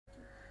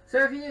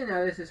So if you didn't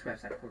know, there's this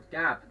website called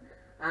Gab,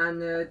 and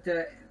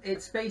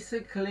it's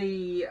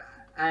basically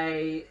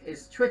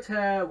it's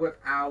Twitter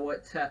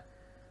without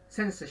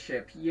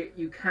censorship.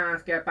 You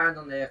can't get banned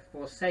on there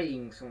for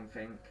saying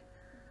something,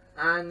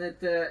 and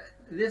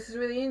this is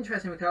really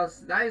interesting because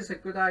that is a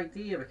good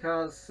idea,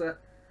 because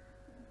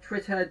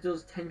Twitter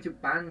does tend to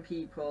ban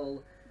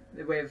people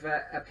with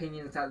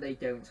opinions that they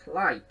don't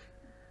like,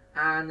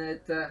 and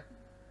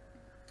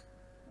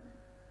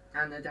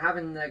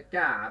having the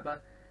Gab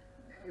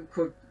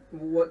could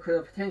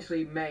have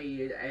potentially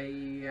made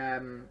a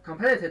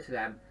competitor to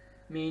them,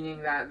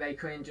 meaning that they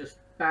couldn't just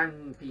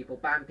ban people,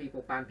 and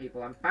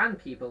ban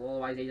people,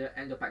 otherwise they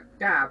end up at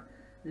Gab,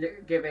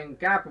 giving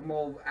Gab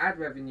more ad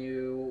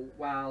revenue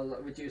while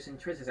reducing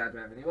Twitter's ad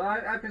revenue. Well,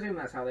 I presume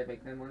that's how they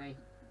make their money.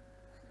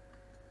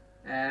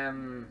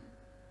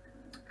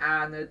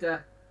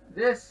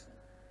 This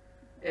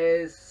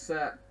is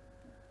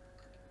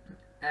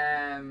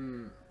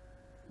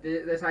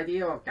this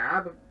idea of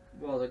Gab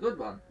was a good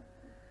one,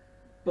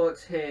 but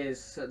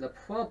here's the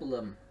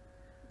problem: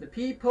 the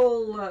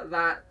people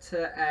that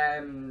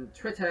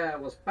Twitter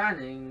was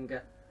banning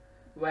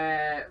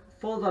were,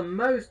 for the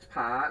most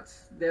part,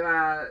 there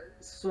are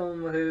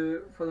some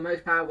who, for the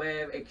most part,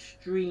 were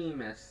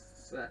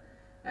extremists.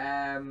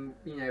 You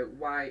know,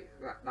 white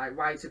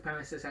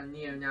supremacists and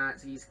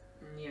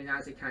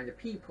neo-Nazi kind of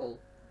people,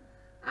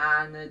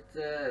 and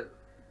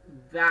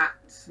that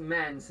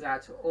meant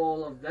that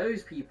all of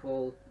those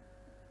people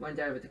went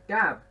over to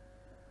Gab,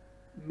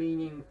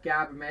 meaning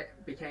Gab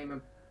became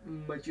a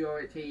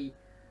majority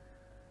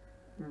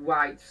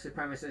white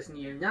supremacist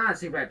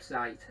neo-Nazi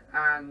website.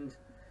 And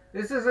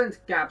this isn't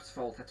Gab's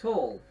fault at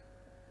all,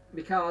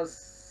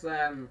 because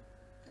the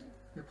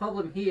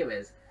problem here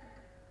is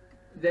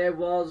there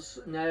was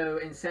no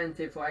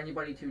incentive for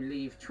anybody to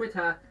leave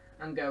Twitter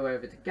and go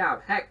over to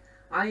Gab. Heck,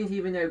 I didn't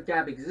even know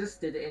Gab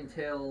existed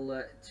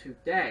until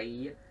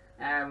today,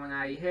 when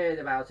I heard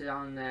about it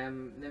on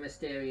the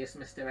mysterious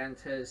Mr.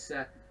 Enter's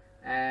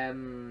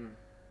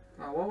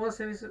what was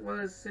the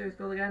series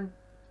called again?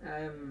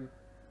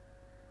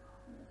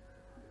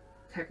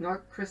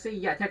 Technocracy?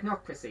 Yeah,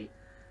 Technocracy.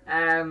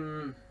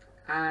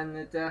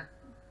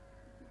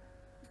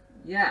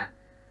 Yeah,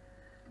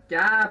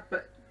 Gab.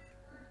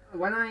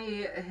 When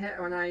I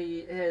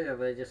heard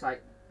of it, just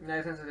like,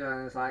 no sense of it,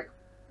 and it's like,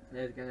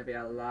 there's going to be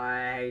a lot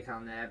of hate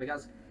on there,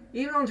 because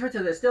even on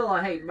Twitter there's still a lot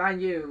of hate,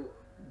 mind you.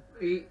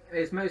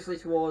 It's mostly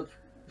towards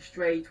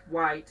straight,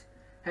 white,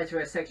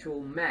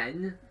 heterosexual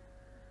men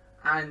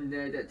and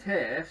the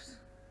TERFs,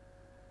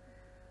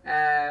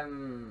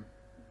 and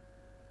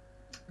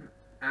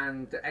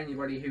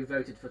anybody who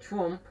voted for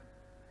Trump,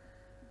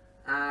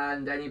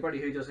 and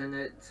anybody who doesn't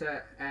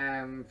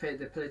fit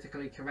the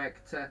politically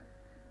correct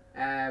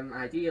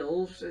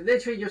ideals.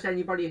 Literally just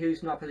anybody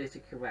who's not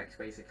politically correct,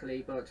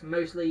 basically, but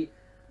mostly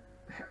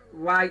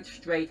white,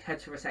 straight,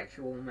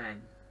 heterosexual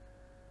men.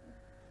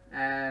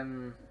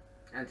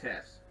 And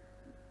TERFs.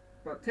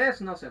 But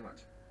TERFs not so much.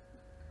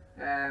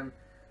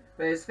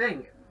 But his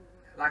thing,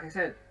 like I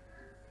said,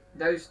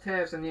 those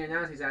TERFs and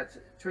neo-Nazis that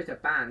Twitter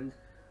banned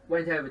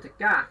went over to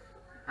GAF,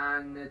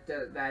 and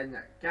then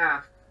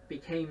GAF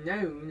became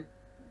known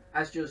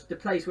as just the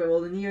place where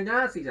all the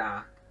neo-Nazis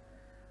are.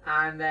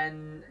 And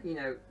then, you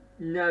know,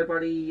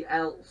 nobody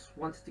else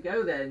wanted to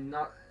go there,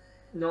 not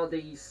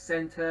the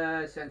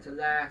centre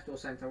left, or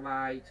centre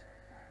right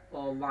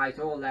or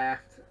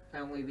left,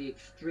 only the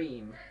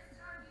extreme,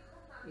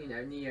 you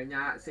know,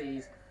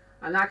 neo-Nazis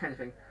and that kind of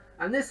thing.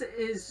 And this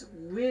is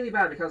really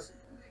bad, because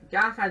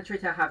GAF and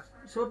Twitter have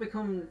sort of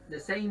become the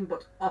same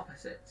but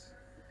opposites.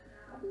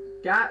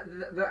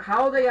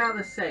 How they are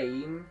the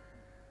same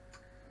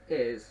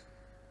is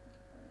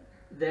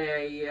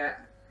they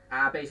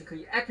are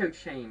basically echo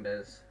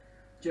chambers,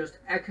 just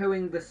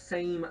echoing the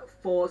same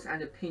thoughts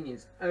and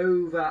opinions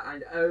over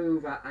and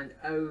over and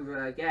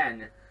over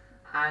again.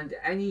 And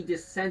any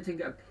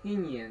dissenting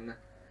opinion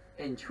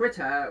in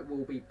Twitter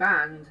will be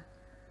banned,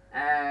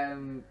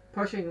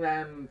 pushing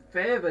them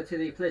further to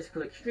the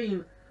political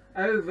extreme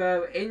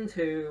over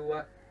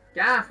into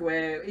GAF,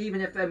 where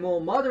even if they're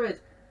more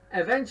moderate,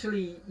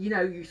 eventually, you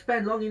know, you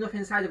spend long enough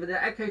inside of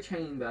the echo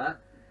chamber,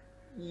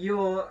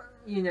 you're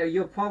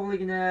probably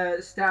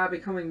gonna start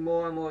becoming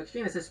more and more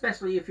extremist,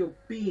 especially if you're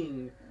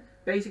being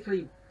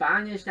basically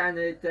banished and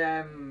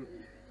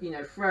you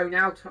know, thrown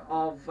out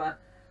of a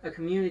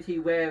community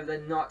where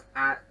they're not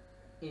at,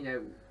 you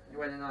know,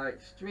 where they're not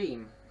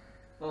extreme,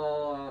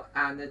 you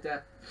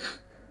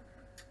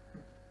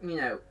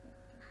know,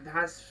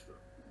 that's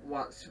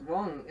what's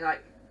wrong.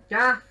 Like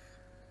GAF,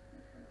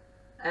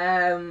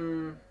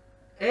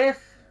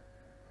 if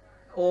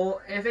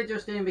it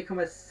just didn't become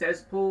a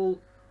cesspool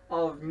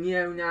of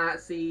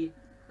neo-Nazi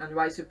and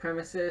white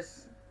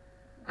supremacists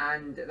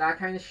and that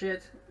kind of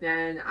shit,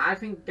 then I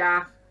think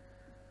GAF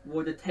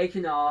would have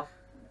taken off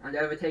and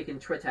overtaken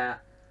Twitter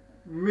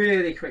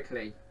really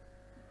quickly.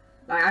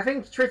 Like, I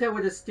think Twitter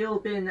would have still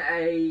been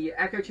a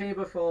echo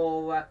chamber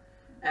for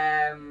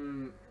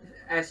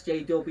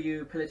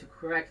SJW, political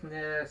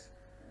correctness,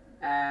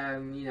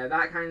 you know,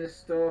 that kind of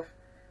stuff.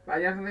 But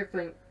I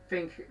definitely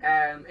think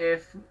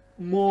if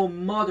more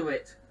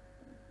moderate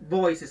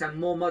voices and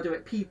more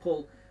moderate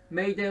people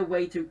made their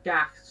way to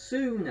GAF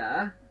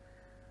sooner,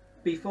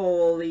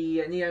 before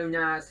the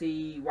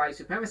neo-Nazi white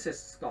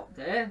supremacists got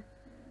there,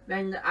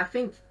 then I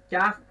think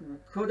GAF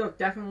could have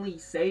definitely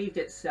saved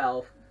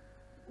itself.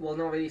 Well,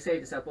 not really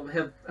saved itself, but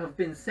have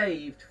been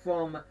saved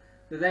from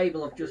the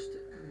label of just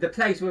the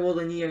place where all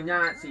the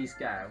neo-Nazis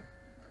go.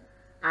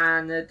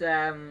 And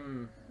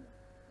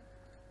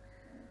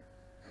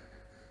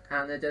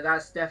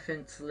that's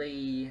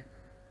definitely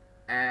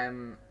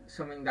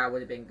something that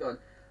would have been good.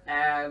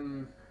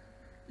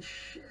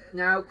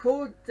 Now,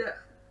 could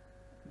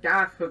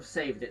GAF have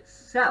saved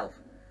itself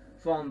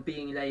from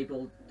being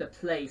labelled the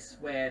place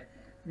where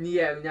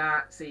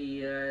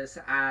neo-Nazis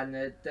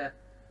and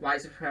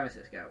white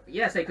supremacists go?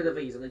 Yes, they could have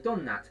easily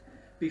done that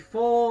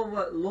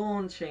before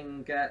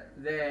launching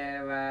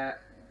their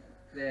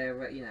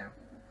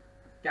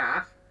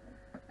GAF,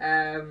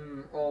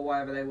 or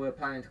whatever they were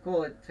planning to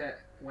call it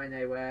when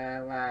they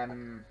were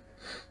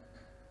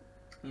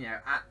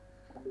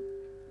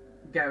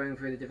going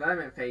through the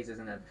development phases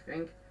and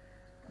everything.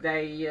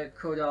 They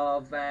could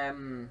have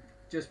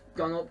just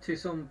gone up to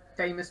some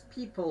famous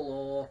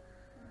people,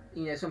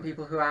 or some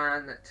people who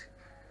aren't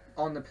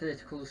on the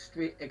political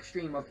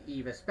extreme of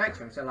either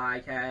spectrum. So,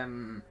 like,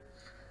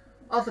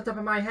 off the top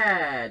of my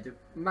head,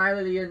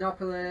 Milo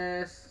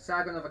Yiannopoulos,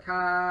 Sargon of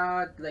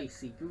Akkad,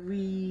 Lacey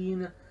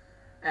Green,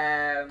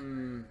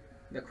 The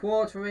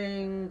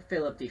Quartering,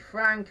 Philip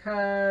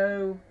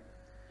DeFranco.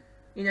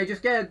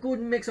 Just get a good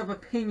mix of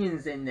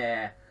opinions in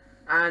there,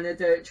 and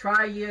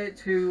try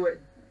to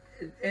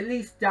at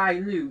least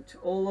dilute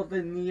all of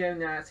the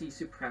neo-Nazi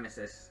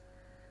supremacists,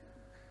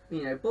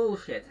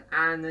 bullshit,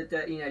 and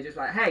just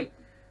like, hey,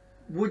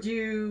 would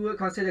you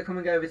consider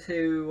coming over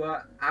to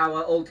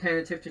our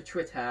alternative to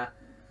Twitter,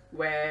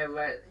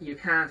 where you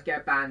can't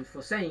get banned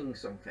for saying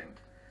something?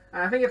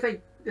 And I think if they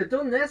had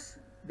done this,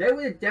 they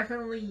would have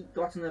definitely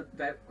gotten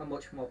a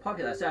much more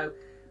popular. So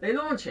they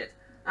launch it,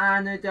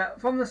 and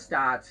from the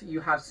start, you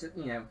have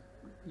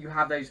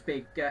those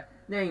big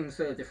names,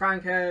 so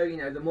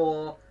DeFranco, the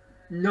more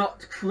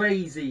not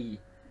crazy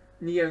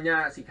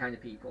neo-Nazi kind of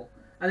people,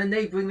 and then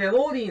they bring their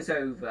audience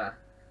over,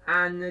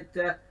 and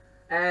the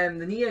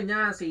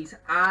neo-Nazis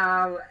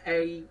are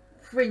a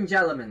fringe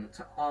element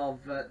of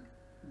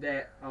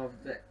their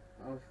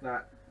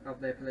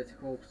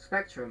political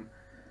spectrum,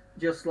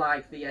 just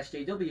like the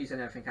SJWs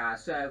and everything are.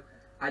 So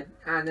I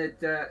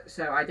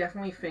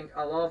definitely think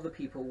a lot of the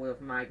people would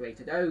have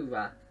migrated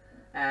over,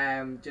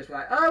 just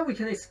like, oh, we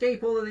can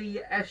escape all of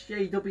the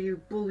SJW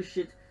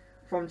bullshit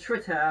from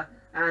Twitter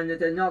and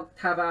not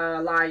have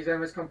our lives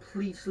almost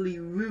completely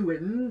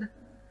ruined.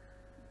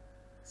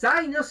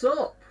 Sign us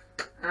up!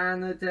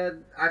 And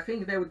I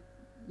think they would,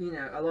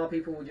 a lot of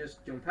people would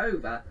just jump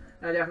over.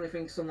 And I definitely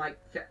think some like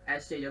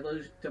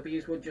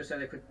SJWs would, just so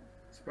they could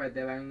spread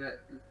their own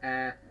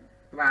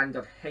brand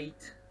of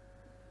hate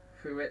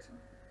through it.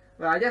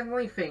 But I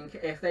definitely think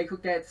if they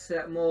could get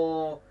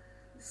more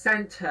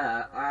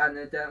centre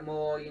and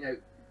more,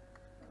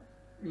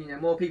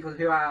 more people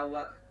who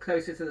are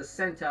closer to the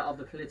centre of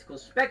the political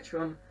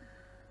spectrum,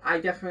 I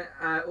definitely,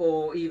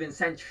 or even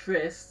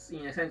centrists,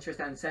 centrist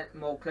and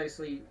more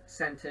closely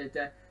centred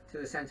to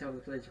the centre of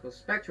the political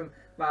spectrum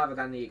rather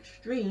than the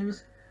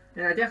extremes,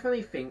 then I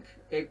definitely think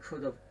it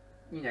could have,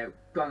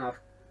 gone off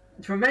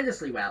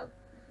tremendously well.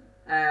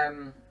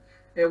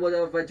 It would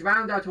have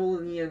drowned out all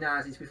the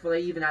neo-Nazis before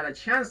they even had a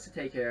chance to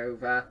take it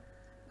over,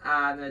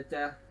 and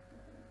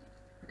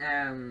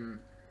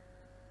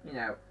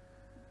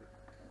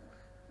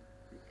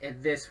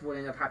if this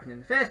wouldn't have happened in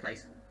the first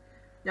place.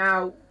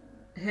 Now,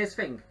 here's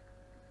the thing.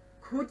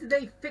 Could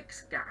they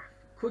fix GAF?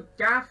 Could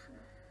GAF,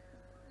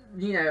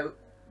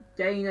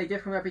 gain a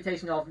different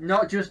reputation of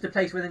not just the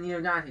place where the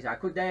neo-Nazis are?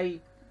 Could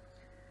they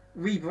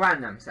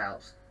rebrand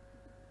themselves?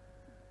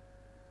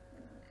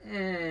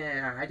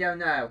 I don't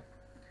know.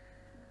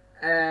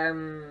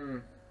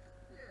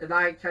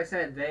 Like I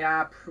said, they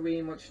are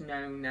pretty much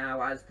known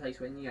now as the place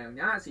where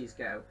neo-Nazis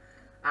go,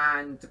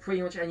 and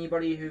pretty much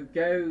anybody who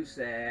goes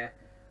there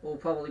will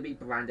probably be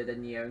branded a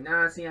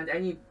neo-Nazi, and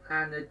I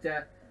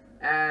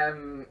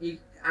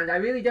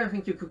really don't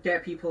think you could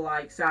get people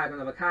like Sargon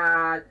of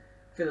Akkad,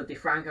 Philip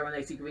DeFranco, and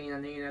Lacey Green,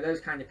 and those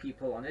kind of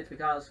people on it,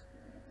 because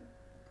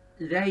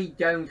they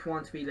don't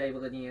want to be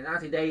labelled a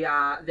neo-Nazi.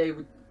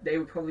 They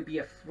would probably be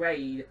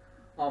afraid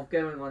of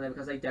going on there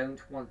because they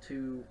don't want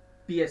to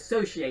be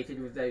associated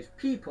with those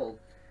people,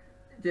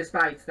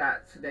 despite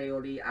that they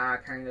already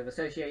are kind of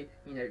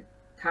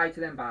tied to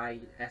them by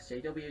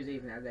SJWs,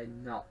 even though they're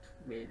not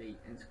really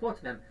in support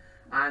of them,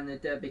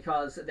 and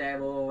because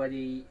they're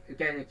already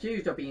getting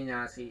accused of being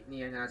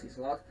neo-Nazis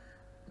a lot,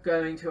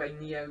 going to a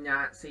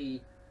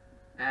neo-Nazi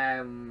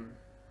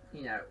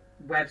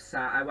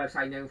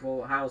website known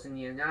for housing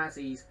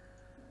neo-Nazis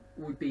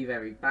would be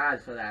very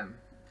bad for them.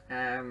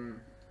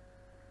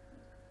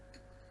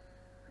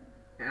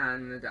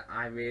 And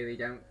I really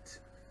don't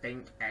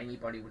think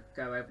anybody would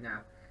go over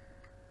now.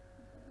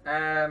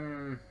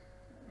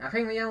 I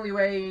think the only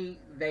way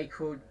they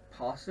could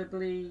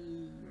possibly,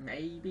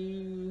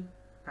 maybe,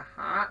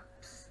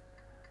 perhaps,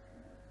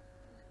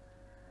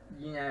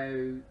 you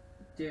know,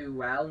 do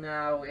well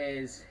now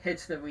is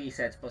hit the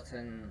reset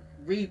button,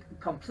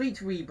 complete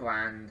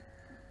rebrand,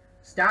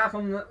 start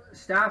from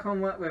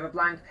with a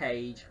blank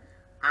page,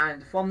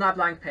 and from that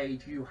blank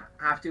page you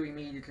have to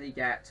immediately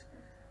get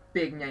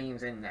big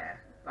names in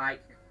there.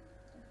 Like,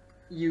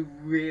 you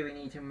really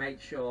need to make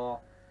sure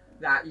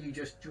that you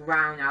just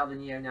drown out the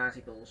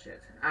neo-Nazi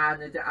bullshit.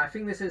 And I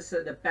think this is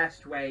the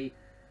best way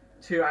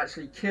to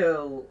actually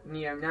kill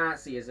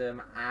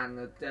neo-Nazism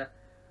and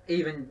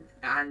even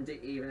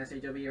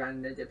SJW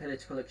and the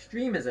political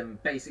extremism,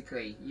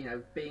 basically, you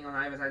know, being on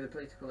either side of the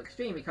political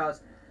extreme,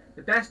 because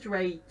the best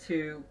way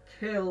to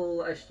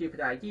kill a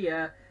stupid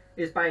idea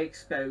is by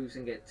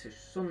exposing it to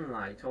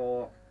sunlight,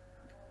 or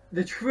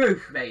the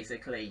truth,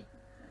 basically.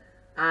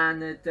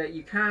 And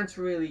you can't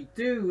really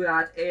do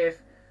that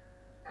if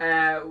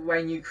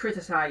when you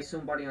criticize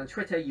somebody on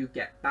Twitter you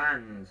get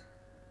banned.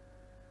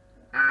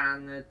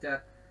 And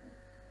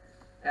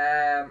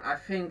I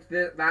think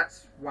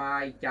that's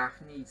why GAF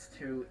needs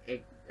to,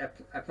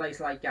 a place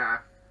like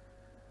GAF,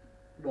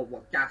 well,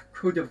 what GAF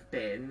could have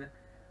been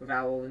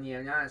without all the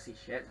neo-Nazi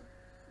shit,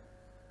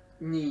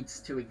 needs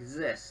to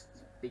exist,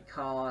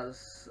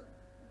 because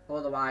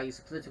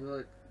otherwise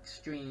political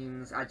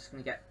extremes are just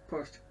going to get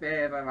pushed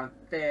further and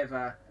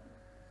further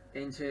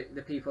into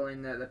the people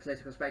in the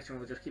political spectrum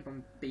will just keep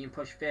on being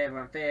pushed further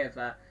and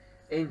further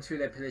into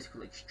the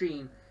political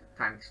extreme,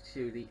 thanks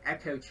to the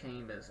echo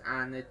chambers,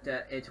 and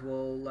this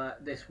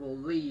will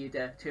lead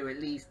to at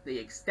least the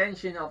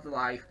extension of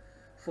life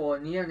for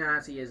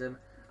neo-Nazism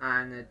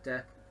and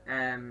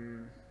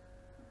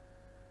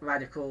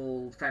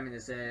radical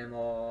feminism,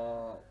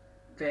 or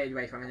third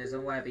wave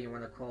feminism, whatever you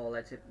want to call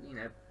it, you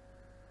know,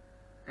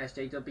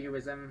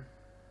 SJWism.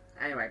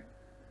 Anyway,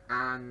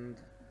 and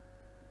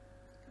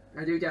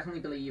I do definitely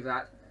believe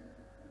that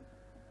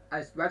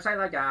a website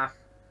like GAF,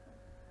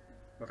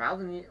 without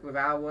you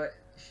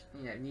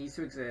know, needs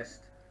to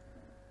exist.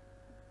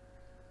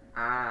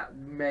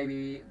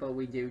 Maybe, but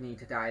we do need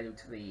to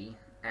dilute the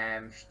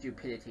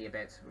stupidity a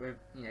bit.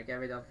 You know, get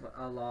rid of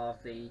a lot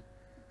of the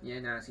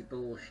neo-Nazi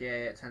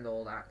bullshit and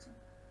all that.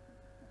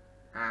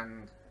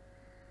 And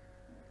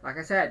like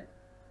I said,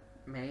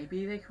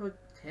 maybe they could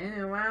turn it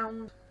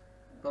around,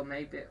 but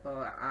maybe,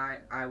 but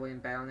I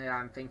wouldn't bet on it.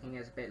 I'm thinking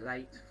it's a bit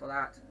late for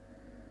that.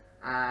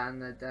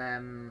 And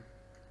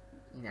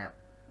you know,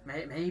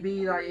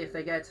 maybe like if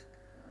they get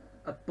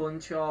a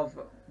bunch of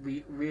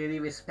really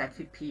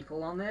respected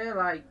people on there,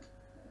 like,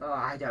 oh,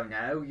 I don't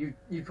know, you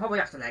probably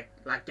have to like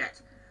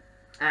get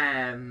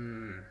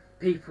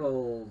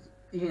people,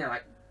 you know,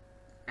 like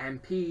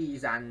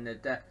MPs and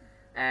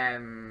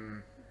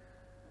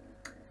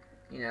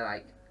you know,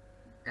 like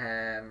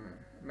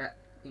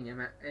you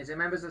know, is it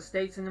members of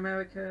states in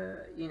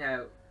America, you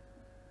know,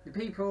 the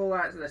people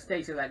that the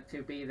states elect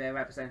to be their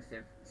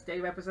representative,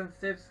 state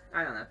representatives,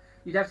 I don't know.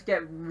 You'd have to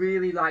get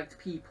really liked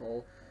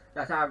people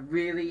that are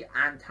really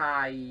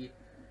anti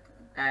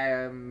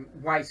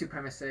white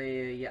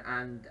supremacy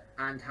and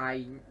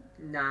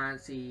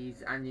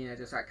anti-Nazis, and you know,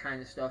 just that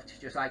kind of stuff, to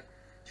just like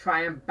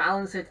try and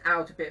balance it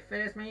out a bit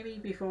first, maybe,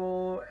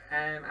 before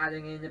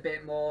adding in a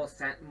bit more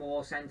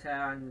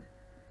centre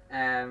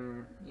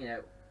and you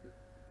know,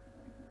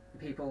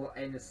 people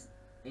in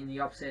the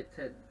opposite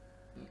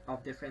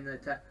of different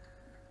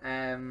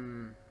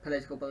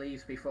political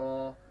beliefs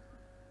before,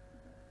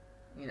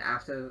 you know,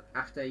 after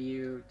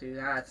you do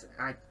that.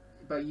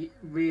 But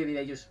really,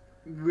 they just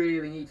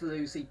really need to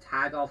loosely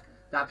tag off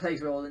that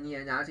place where all the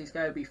neo-Nazis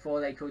go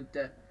before they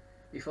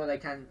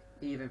can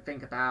even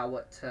think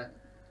about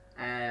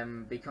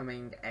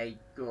becoming a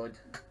good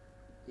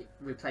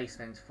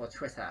replacement for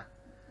Twitter.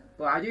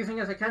 But I do think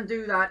if they can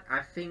do that,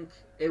 I think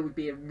it would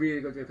be a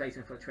really good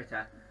replacement for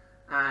Twitter,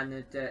 and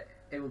it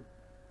would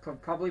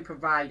probably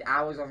provide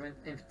hours of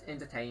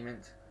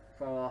entertainment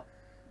for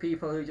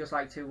people who just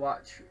like to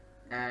watch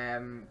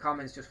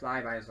comments just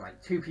fly by, as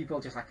like two people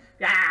just like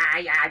you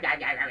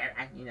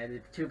know, the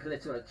two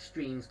political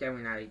extremes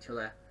going at each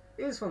other.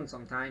 It is fun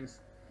sometimes,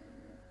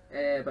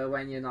 but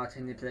when you're not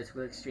in the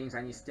political extremes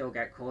and you still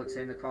get caught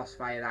in the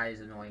crossfire, that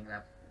is annoying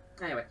though.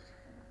 Anyway,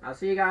 I'll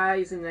see you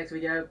guys in the next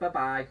video. Bye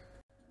bye.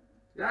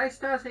 Did I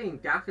start saying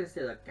GAF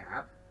instead of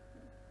GAB?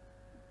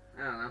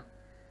 I don't know.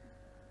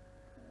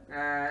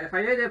 If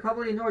I did, it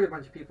probably annoyed a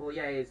bunch of people.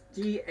 Yeah, it's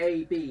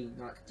GAB,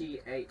 not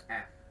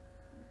GAF.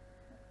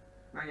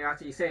 And you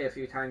after you say it a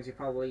few times, you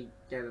probably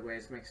get the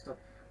words mixed up.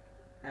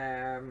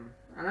 And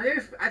I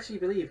do actually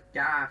believe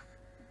GAF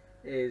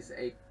is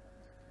a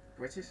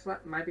British slang,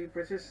 might be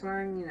British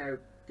slang, you know,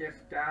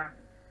 gift, gaff.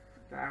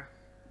 I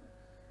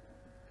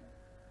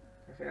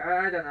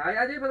don't know.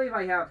 I do believe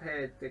I have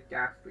heard the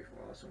gaff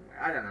before somewhere.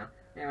 I don't know.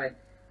 Anyway,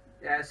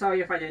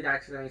 sorry if I did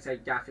accidentally say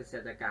gaff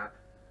instead of gab.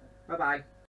 Bye bye.